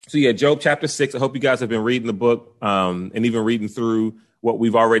So yeah, Job chapter 6. I hope you guys have been reading the book and even reading through what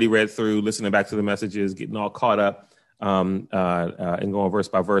we've already read through, listening back to the messages, getting all caught up and going verse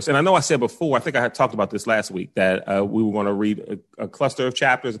by verse. And I know I said before, I think I had talked about this last week, that we were going to read a cluster of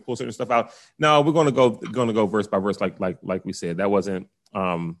chapters and pull certain stuff out. No, we're going to go verse by verse, like we said. That wasn't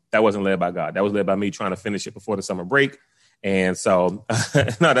led by God. That was led by me trying to finish it before the summer break. And so,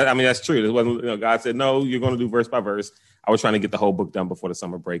 that's true. It wasn't, God said, no, you're going to do verse by verse. I was trying to get the whole book done before the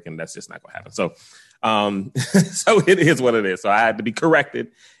summer break, and that's just not going to happen. So, so it is what it is. So I had to be corrected.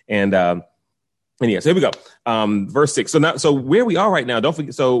 And yeah, so here we go. Verse 6. So where we are right now, don't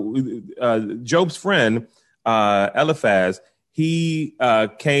forget. So Job's friend, Eliphaz, he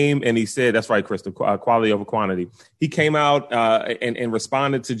came and he said, that's right, Crystal, quality over quantity. He came out and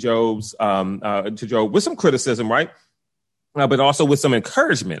responded to Job with some criticism, right? But also with some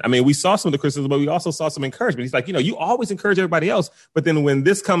encouragement. I mean, we saw some of the criticism, but we also saw some encouragement. He's like, you always encourage everybody else, but then when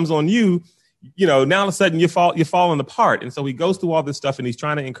this comes on you, now all of a sudden you're falling apart. And so he goes through all this stuff and he's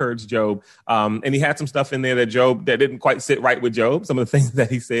trying to encourage Job. And he had some stuff in there that didn't quite sit right with Job, some of the things that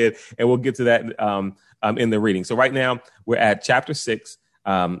he said, and we'll get to that in the reading. So right now we're at chapter 6,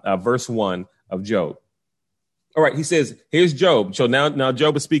 verse 1 of Job. All right, he says, here's Job. So now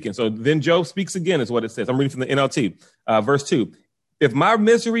Job is speaking. So then Job speaks again, is what it says. I'm reading from the NLT, verse 2. If my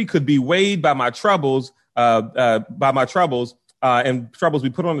misery could be weighed by my troubles, and troubles we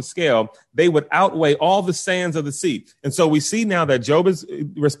put on the scale, they would outweigh all the sands of the sea. And so we see now that Job is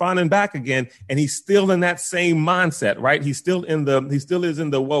responding back again, and he's still in that same mindset, right? He still is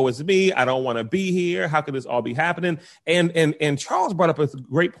in the woe is me. I don't want to be here. How could this all be happening? And Charles brought up a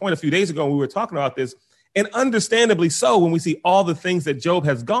great point a few days ago when we were talking about this. And understandably so, when we see all the things that Job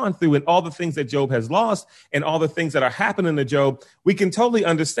has gone through and all the things that Job has lost and all the things that are happening to Job, we can totally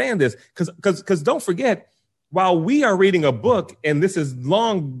understand this. Because don't forget, while we are reading a book and this is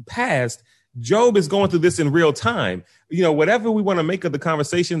long past, Job is going through this in real time. Whatever we want to make of the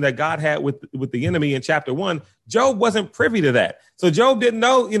conversation that God had with the enemy in chapter 1, Job wasn't privy to that. So Job didn't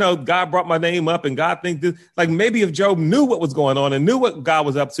know, God brought my name up and God thinks this. Like maybe if Job knew what was going on and knew what God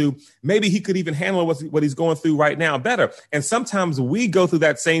was up to, maybe he could even handle what he's going through right now better. And sometimes we go through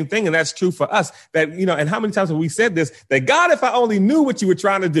that same thing. And that's true for us that, and how many times have we said this, that God, if I only knew what you were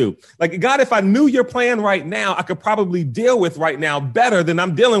trying to do, like God, if I knew your plan right now, I could probably deal with right now better than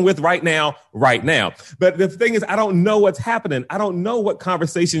I'm dealing with right now. But the thing is, I don't know what's happening. I don't know what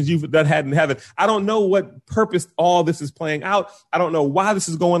conversations you've had in heaven. I don't know what purpose all this is playing out. I don't know why this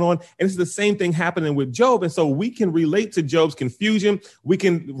is going on. And it's the same thing happening with Job. And so we can relate to Job's confusion. We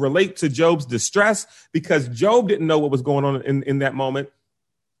can relate to Job's distress because Job didn't know what was going on in that moment.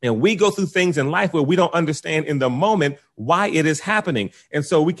 And we go through things in life where we don't understand in the moment why it is happening. And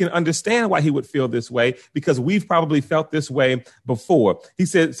so we can understand why he would feel this way because we've probably felt this way before. He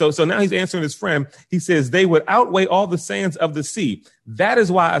said, so now he's answering his friend. He says, they would outweigh all the sands of the sea. That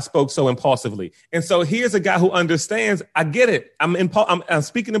is why I spoke so impulsively. And so here's a guy who understands. I get it. I'm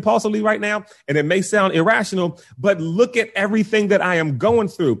speaking impulsively right now, and it may sound irrational, but look at everything that I am going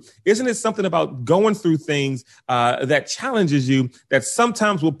through. Isn't it something about going through things that challenges you that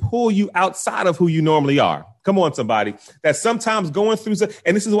sometimes will pull you outside of who you normally are? Come on, somebody. That sometimes going through,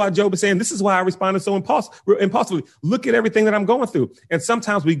 and this is why Job is saying, this is why I responded so impulsively. Look at everything that I'm going through. And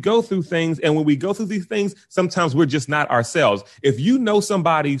sometimes we go through things, and when we go through these things, sometimes we're just not ourselves. If you know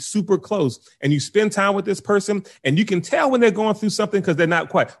somebody super close and you spend time with this person, and you can tell when they're going through something because they're not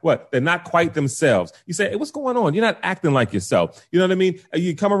quite themselves. You say, hey, what's going on? You're not acting like yourself. You know what I mean?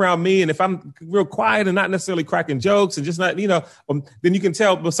 You come around me, and if I'm real quiet and not necessarily cracking jokes and just not, then you can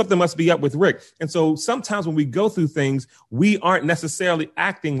tell, well, something must be up with Rick. And so sometimes when we go through things, we aren't necessarily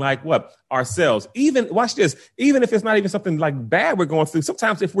acting like ourselves. Watch this. Even if it's not even something like bad we're going through,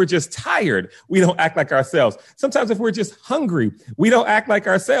 sometimes if we're just tired, we don't act like ourselves. Sometimes if we're just hungry, we don't act like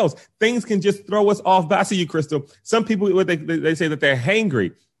ourselves. Things can just throw us off. But I see you, Crystal. Some people, they say that they're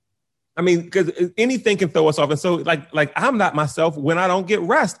hangry. I mean, because anything can throw us off. And so like I'm not myself when I don't get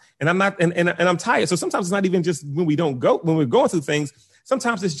rest and I'm not, and I'm tired. So sometimes it's not even just when we're going through things.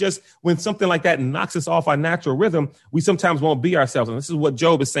 Sometimes it's just when something like that knocks us off our natural rhythm, we sometimes won't be ourselves. And this is what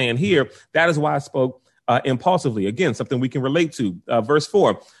Job is saying here. That is why I spoke impulsively. Again, something we can relate to. Verse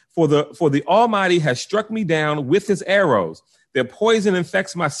 4, for the Almighty has struck me down with his arrows. Their poison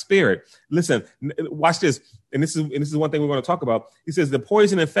infects my spirit. Listen, watch this. and this is one thing we're going to talk about. He says, the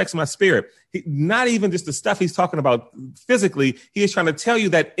poison infects my spirit. Not even just the stuff he's talking about physically. He is trying to tell you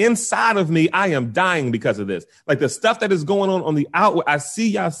that inside of me, I am dying because of this. Like the stuff that is going on the outward, I see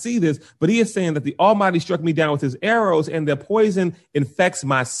y'all see this, but he is saying that the Almighty struck me down with his arrows and the poison infects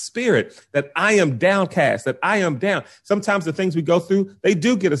my spirit, that I am downcast, that I am down. Sometimes the things we go through, they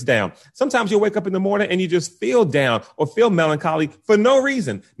do get us down. Sometimes you'll wake up in the morning and you just feel down or feel melancholy for no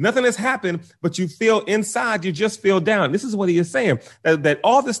reason. Nothing has happened, but you feel inside, you just feel down. This is what he is saying, that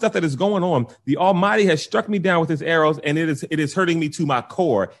all this stuff that is going on, the Almighty has struck me down with his arrows, and it is hurting me to my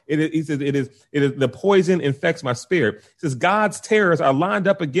core. He says it is the poison infects my spirit. He says God's terrors are lined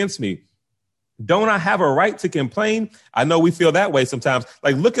up against me. Don't I have a right to complain? I know we feel that way sometimes.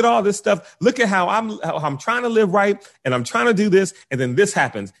 Like, look at all this stuff. Look at how I'm trying to live right, and I'm trying to do this, and then this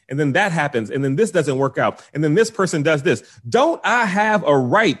happens, and then that happens, and then this doesn't work out, and then this person does this. Don't I have a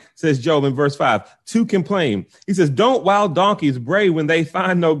right, says Job in verse 5, to complain? He says, don't wild donkeys bray when they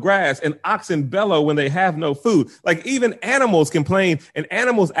find no grass, and oxen bellow when they have no food. Like, even animals complain, and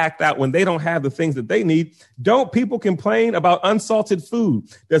animals act out when they don't have the things that they need. Don't people complain about unsalted food?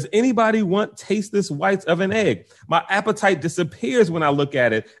 Does anybody want tasteless whites of an egg? My appetite disappears when I look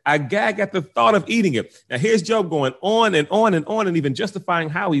at it. I gag at the thought of eating it. Now here's Job going on and on and on, and even justifying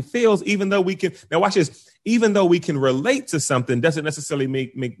how he feels, even though we can, now watch this, even though we can relate to something doesn't necessarily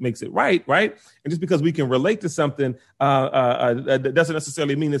makes it right? And just because we can relate to something doesn't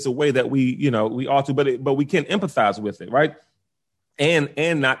necessarily mean it's a way that we ought to, but we can empathize with it, right?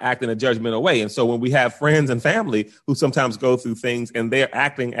 And not act in a judgmental way. And so when we have friends and family who sometimes go through things and they're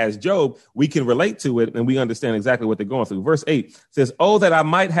acting as Job, we can relate to it and we understand exactly what they're going through. Verse 8 says, oh, that I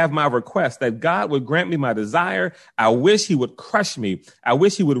might have my request, that God would grant me my desire. I wish he would crush me. I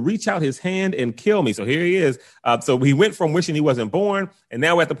wish he would reach out his hand and kill me. So here he is. So he went from wishing he wasn't born, and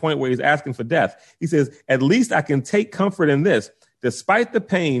now we're at the point where he's asking for death. He says, at least I can take comfort in this. Despite the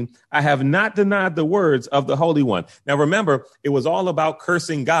pain, I have not denied the words of the Holy One. Now, remember, it was all about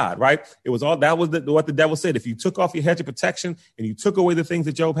cursing God, right? It was all that was what the devil said. If you took off your hedge of protection and you took away the things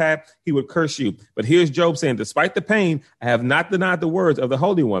that Job had, he would curse you. But here's Job saying, despite the pain, I have not denied the words of the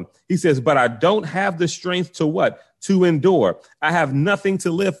Holy One. He says, but I don't have the strength to what? To endure. I have nothing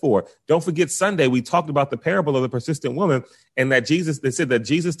to live for. Don't forget Sunday, we talked about the parable of the persistent woman, and that they said that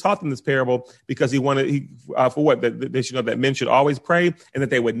Jesus taught them this parable because he wanted, for what? That they should know that men should always pray and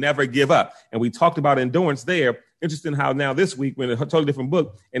that they would never give up. And we talked about endurance there. Interesting how now this week we're in a totally different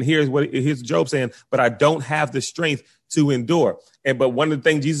book. And here's Job saying, but I don't have the strength to endure. But one of the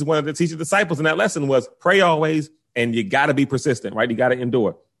things Jesus wanted to teach the disciples in that lesson was pray always, and you got to be persistent, right? You got to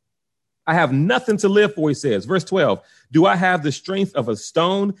endure. I have nothing to live for, he says. Verse 12, do I have the strength of a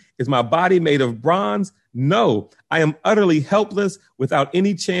stone? Is my body made of bronze? No, I am utterly helpless without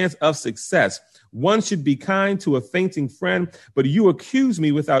any chance of success. One should be kind to a fainting friend, but you accuse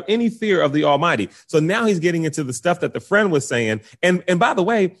me without any fear of the Almighty. So now he's getting into the stuff that the friend was saying. And by the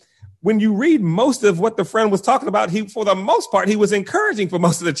way, when you read most of what the friend was talking about, for the most part, he was encouraging for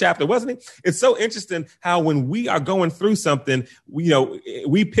most of the chapter, wasn't he? It's so interesting how when we are going through something,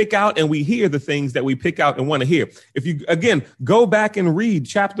 we pick out and we hear the things that we pick out and want to hear. If you, again, go back and read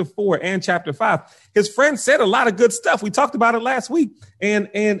chapter 4 and chapter 5, his friend said a lot of good stuff. We talked about it last week.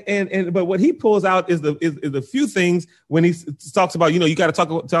 But what he pulls out is the few things when he talks about, you got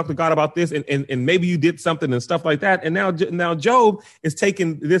to talk to God about this and maybe you did something and stuff like that. And now Job is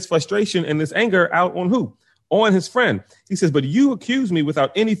taking this frustration and this anger out on who? On his friend. He says, but you accuse me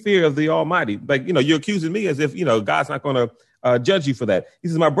without any fear of the Almighty. Like, you're accusing me as if, God's not going to judge you for that. He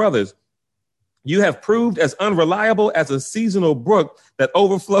says, my brothers, you have proved as unreliable as a seasonal brook that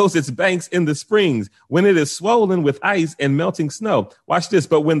overflows its banks in the springs when it is swollen with ice and melting snow. Watch this.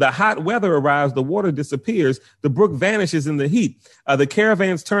 But when the hot weather arrives, the water disappears. The brook vanishes in the heat. The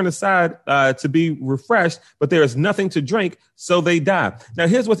caravans turn aside to be refreshed, but there is nothing to drink, so they die. Now,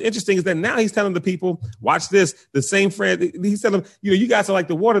 here's what's interesting is that now he's telling the people, watch this, the same friend, he's telling them, you guys are like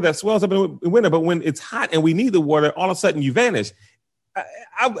the water that swells up in winter, but when it's hot and we need the water, all of a sudden you vanish.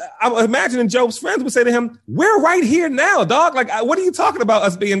 I'm imagining Job's friends would say to him, we're right here now, dog. Like, what are you talking about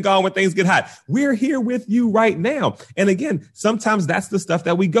us being gone when things get hot? We're here with you right now. And again, sometimes that's the stuff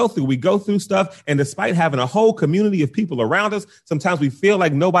that we go through. We go through stuff. And despite having a whole community of people around us, sometimes we feel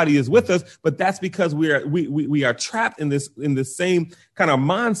like nobody is with us. But that's because we are trapped in this same kind of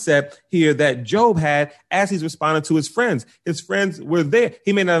mindset here that Job had as he's responding to his friends. His friends were there.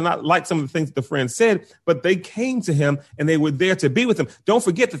 He may not like some of the things that the friends said, but they came to him and they were there to be with him. Don't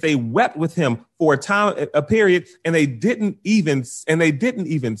forget that they wept with him for a period, and they didn't even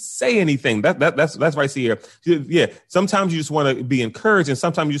say anything. That's right here. Yeah. Sometimes you just want to be encouraged, and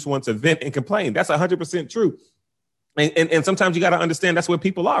sometimes you just want to vent and complain. That's 100% true. And sometimes you got to understand that's where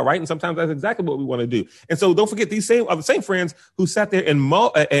people are, right? And sometimes that's exactly what we want to do. And so don't forget these same friends who sat there and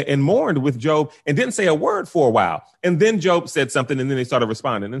mourned with Job and didn't say a word for a while. And then Job said something and then they started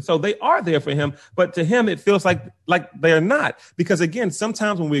responding. And so they are there for him. But to him, it feels like they're not. Because, again,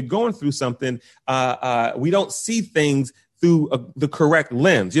 sometimes when we're going through something, we don't see things through the correct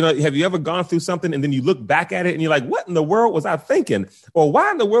lens. You know, have you ever gone through something and then you look back at it and you're like, what in the world was I thinking? Or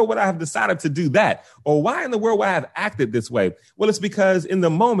why in the world would I have decided to do that? Or why in the world would I have acted this way? Well, it's because in the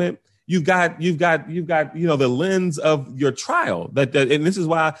moment, you've got, the lens of your trial and this is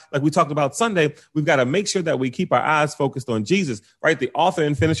why, like we talked about Sunday, we've got to make sure that we keep our eyes focused on Jesus, right? The author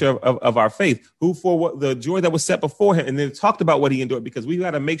and finisher of our faith, who for what the joy that was set before him. And then talked about what he endured, because we've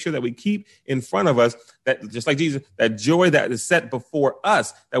got to make sure that we keep in front of us that, just like Jesus, that joy that is set before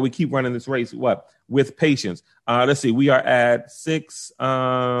us, that we keep running this race, with patience. Let's see, we are at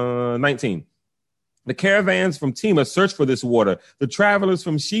 6:19. The caravans from Tema search for this water. The travelers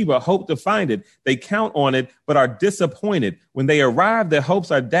from Sheba hope to find it. They count on it, but are disappointed. When they arrive, their hopes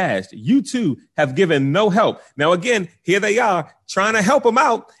are dashed. You too have given no help. Now, again, here they are trying to help them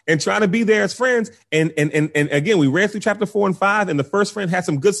out and trying to be there as friends. And again, we read through chapter 4 and 5, and the first friend had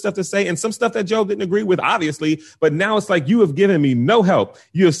some good stuff to say and some stuff that Job didn't agree with, obviously. But now it's like, you have given me no help.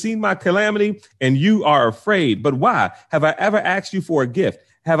 You have seen my calamity and you are afraid. But why? Have I ever asked you for a gift?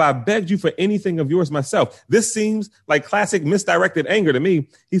 Have I begged you for anything of yours myself? This seems like classic misdirected anger to me.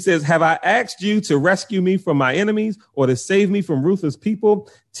 He says, have I asked you to rescue me from my enemies or to save me from ruthless people?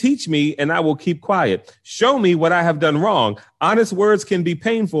 Teach me and I will keep quiet. Show me what I have done wrong. Honest words can be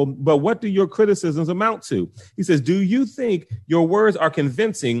painful, but what do your criticisms amount to? He says, do you think your words are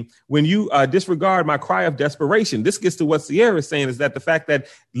convincing when you disregard my cry of desperation? This gets to what Sierra is saying, is that the fact that,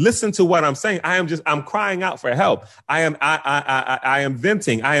 listen to what I'm saying. I'm crying out for help. I am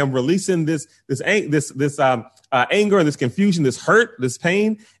venting. I am releasing this anger and this confusion, this hurt, this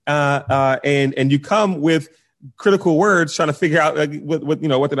pain. And you come with critical words trying to figure out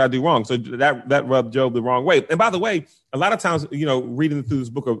what did I do wrong? So that rubbed Job the wrong way. And by the way, a lot of times, reading through this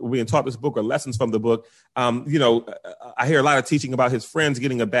book or being taught this book or lessons from the book, I hear a lot of teaching about his friends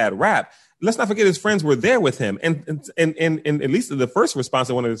getting a bad rap. Let's not forget his friends were there with him. And at least the first response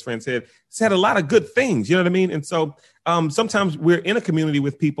that one of his friends said a lot of good things. You know what I mean? And so sometimes we're in a community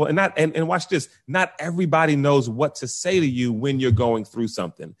with people and watch this. Not everybody knows what to say to you when you're going through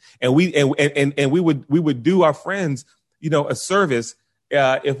something. And we would do our friends, a service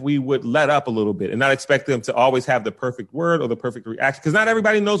if we would let up a little bit and not expect them to always have the perfect word or the perfect reaction, because not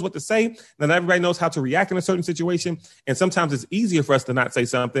everybody knows what to say. Not everybody knows how to react in a certain situation. And sometimes it's easier for us to not say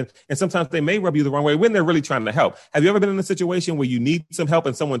something. And sometimes they may rub you the wrong way when they're really trying to help. Have you ever been in a situation where you need some help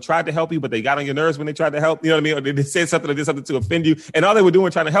and someone tried to help you, but they got on your nerves when they tried to help? You know what I mean? Or they said something or did something to offend you, and all they were doing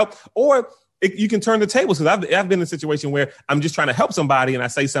was trying to help? Or you can turn the tables, because I've been in a situation where I'm just trying to help somebody and I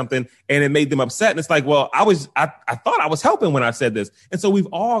say something and it made them upset. And it's like, well, I thought I was helping when I said this. And so we've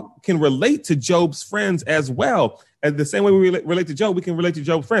all can relate to Job's friends as well. And the same way we relate to Job, we can relate to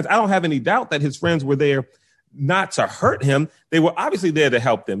Job's friends. I don't have any doubt that his friends were there not to hurt him. They were obviously there to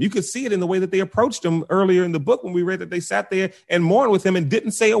help them. You could see it in the way that they approached him earlier in the book when we read that they sat there and mourned with him and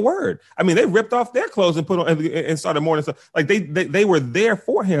didn't say a word. I mean, they ripped off their clothes and put on and started mourning. So like they were there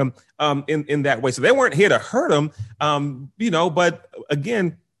for him in that way. So they weren't here to hurt him, but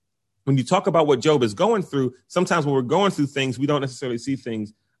again, when you talk about what Job is going through, sometimes when we're going through things, we don't necessarily see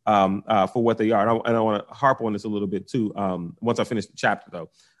things for what they are. And I want to harp on this a little bit too. Once I finish the chapter though.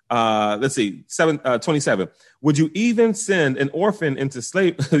 Let's see, 27. Would you even send an orphan into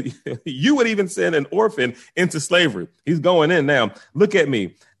slavery? You would even send an orphan into slavery. He's going in now. Look at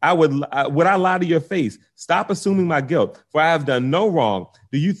me. Would I lie to your face? Stop assuming my guilt, for I have done no wrong.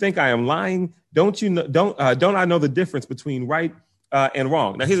 Do you think I am lying? Don't I know the difference between right and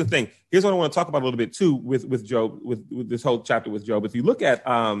wrong? Now, here's the thing. Here's what I want to talk about a little bit too with Job, with this whole chapter with Job. If you look at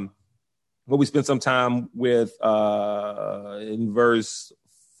what we spent some time with in verse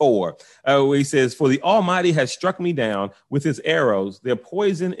 4, where he says, for the Almighty has struck me down with his arrows. Their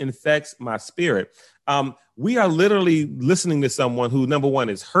poison infects my spirit. We are literally listening to someone who, number one,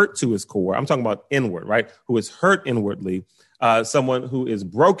 is hurt to his core. I'm talking about inward, right? Who is hurt inwardly, someone who is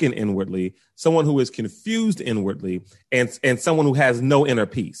broken inwardly, someone who is confused inwardly, and someone who has no inner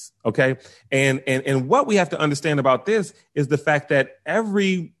peace. Okay. And what we have to understand about this is the fact that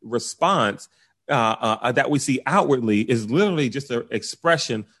every response that we see outwardly is literally just an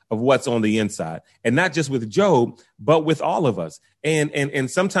expression of what's on the inside, and not just with Job, but with all of us.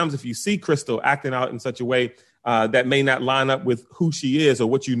 And sometimes if you see Crystal acting out in such a way that may not line up with who she is or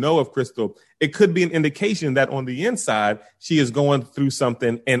what you know of Crystal, it could be an indication that on the inside, she is going through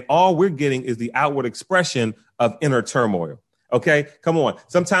something, and all we're getting is the outward expression of inner turmoil. Okay, come on.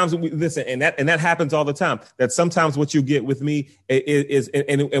 Sometimes we listen, and that happens all the time. That sometimes what you get with me is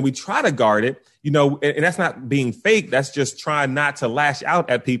and we try to guard it, and that's not being fake. That's just trying not to lash out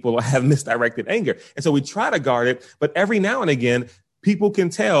at people or have misdirected anger. And so we try to guard it, but every now and again, people can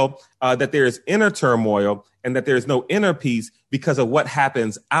tell that there is inner turmoil and that there is no inner peace because of what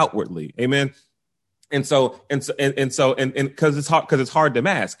happens outwardly. Amen. And because it's hard to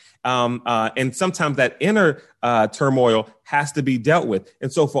mask. And sometimes that inner turmoil has to be dealt with.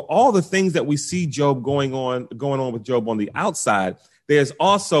 And so for all the things that we see Job going on with Job on the outside, there's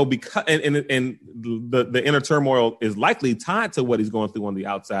also because the inner turmoil is likely tied to what he's going through on the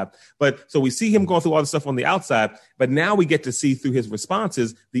outside. But so we see him going through all the stuff on the outside, but now we get to see through his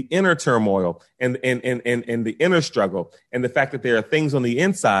responses the inner turmoil and the inner struggle and the fact that there are things on the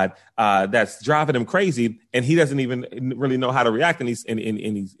inside that's driving him crazy, and he doesn't even really know how to react. And he's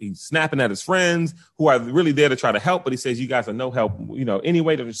snapping at his friends who are really there to try to help, but he says, "You guys are no help,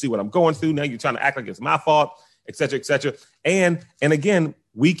 anyway. Don't you see what I'm going through? Now you're trying to act like it's my fault." Et cetera, et cetera. And again,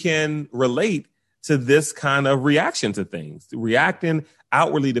 we can relate to this kind of reaction to things, reacting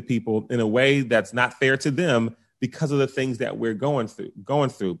outwardly to people in a way that's not fair to them because of the things that we're going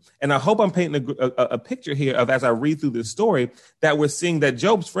through. And I hope I'm painting a picture here of, as I read through this story, that we're seeing that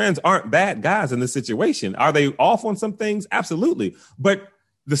Job's friends aren't bad guys in this situation. Are they off on some things? Absolutely. But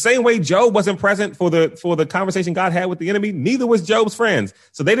the same way Job wasn't present for the conversation God had with the enemy, neither was Job's friends.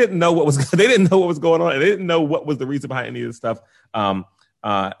 So they didn't know what was going on, and they didn't know what was the reason behind any of this stuff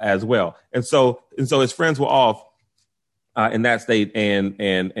as well. And so his friends were off in that state, and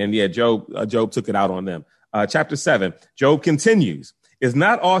yeah, Job took it out on them. Chapter 7, Job continues. Is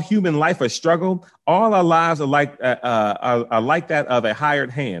not all human life a struggle? All our lives are like that of a hired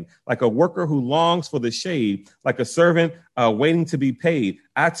hand, like a worker who longs for the shade, like a servant waiting to be paid.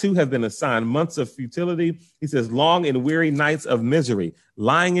 I too have been assigned months of futility. He says, long and weary nights of misery.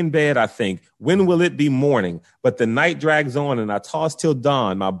 Lying in bed, I think, when will it be morning? But the night drags on and I toss till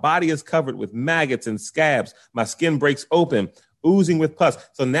dawn. My body is covered with maggots and scabs. My skin breaks open, oozing with pus.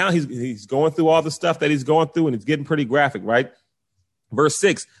 So now he's going through all the stuff that he's going through, and it's getting pretty graphic, right? Verse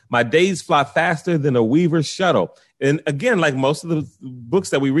 6, my days fly faster than a weaver's shuttle. And again, like most of the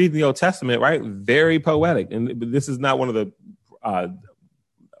books that we read in the Old Testament, right? Very poetic. And this is not one of the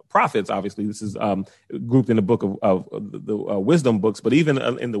prophets, obviously. This is grouped in the book of the wisdom books. But even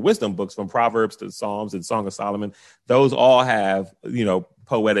in the wisdom books, from Proverbs to Psalms and Song of Solomon, those all have,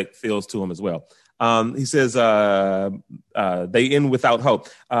 poetic feels to them as well. He says they end without hope.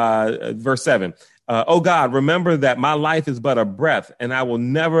 Verse 7. Oh God, remember that my life is but a breath, and I will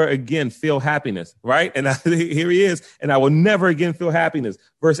never again feel happiness. Right? And here he is, and I will never again feel happiness.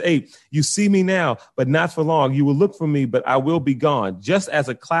 Verse 8, you see me now, but not for long. You will look for me, but I will be gone. Just as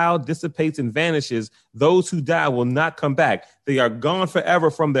a cloud dissipates and vanishes, those who die will not come back. They are gone forever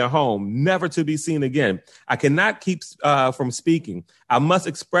from their home, never to be seen again. I cannot keep from speaking. I must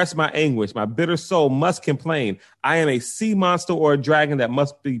express my anguish. My bitter soul must complain. I am a sea monster or a dragon that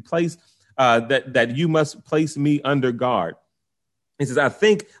must be placed that you must place me under guard. He says, I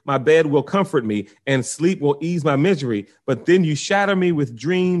think my bed will comfort me and sleep will ease my misery. But then you shatter me with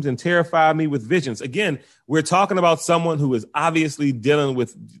dreams and terrify me with visions. Again, we're talking about someone who is obviously dealing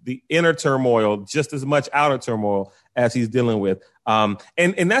with the inner turmoil, just as much outer turmoil as he's dealing with. And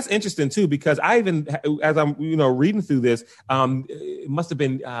that's interesting, too, because I even, as I'm, reading through this, it must have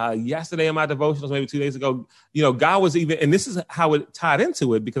been yesterday in my devotionals, maybe 2 days ago, God was even, and this is how it tied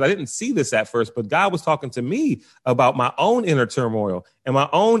into it, because I didn't see this at first, but God was talking to me about my own inner turmoil and my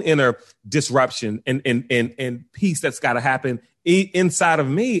own inner disruption and peace that's got to happen inside of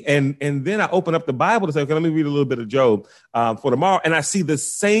me. And then I open up the Bible to say, okay, let me read a little bit of Job for tomorrow. And I see the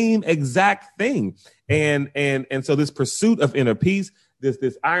same exact thing. And so this pursuit of inner peace,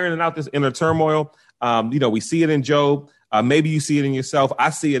 this ironing out this inner turmoil, we see it in Job. Maybe you see it in yourself.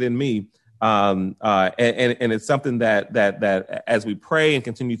 I see it in me. And it's something that as we pray and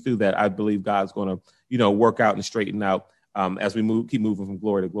continue through that, I believe God's going to, work out and straighten out as we keep moving from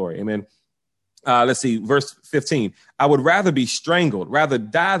glory to glory. Amen. Let's see, verse 15. I would rather be strangled, rather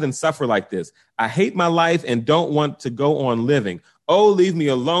die than suffer like this. I hate my life and don't want to go on living. Oh, leave me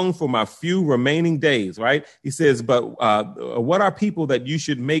alone for my few remaining days, right? He says, but what are people that you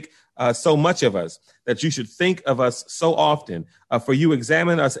should make so much of us, that you should think of us so often? For you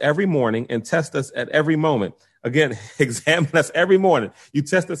examine us every morning and test us at every moment. Again, examine us every morning. You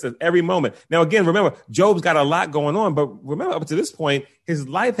test us at every moment. Now, again, remember, Job's got a lot going on, but remember, up to this point, his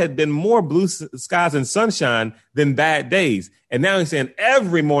life had been more blue skies and sunshine than bad days. And now he's saying,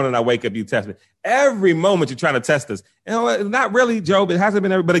 every morning I wake up, you test me. Every moment you're trying to test us. Not really, Job. It hasn't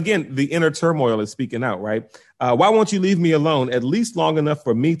been but again, the inner turmoil is speaking out, right? Why won't you leave me alone, at least long enough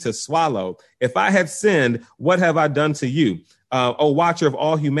for me to swallow? If I had sinned, what have I done to you? O watcher of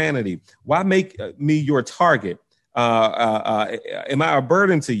all humanity, why make me your target? Am I a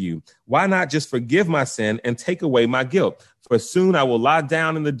burden to you? Why not just forgive my sin and take away my guilt? For soon I will lie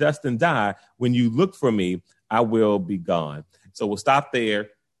down in the dust and die. When you look for me, I will be gone. So we'll stop there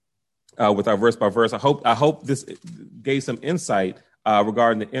with our verse by verse. I hope this gave some insight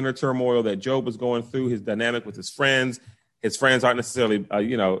regarding the inner turmoil that Job was going through, his dynamic with his friends. His friends aren't necessarily,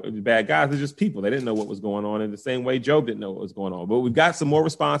 bad guys. They're just people. They didn't know what was going on in the same way Job didn't know what was going on. But we've got some more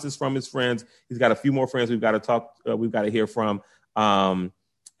responses from his friends. He's got a few more friends we've got to talk. We've got to hear from. And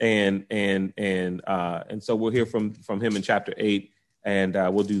so we'll hear from him in chapter 8, and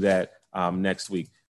we'll do that next week.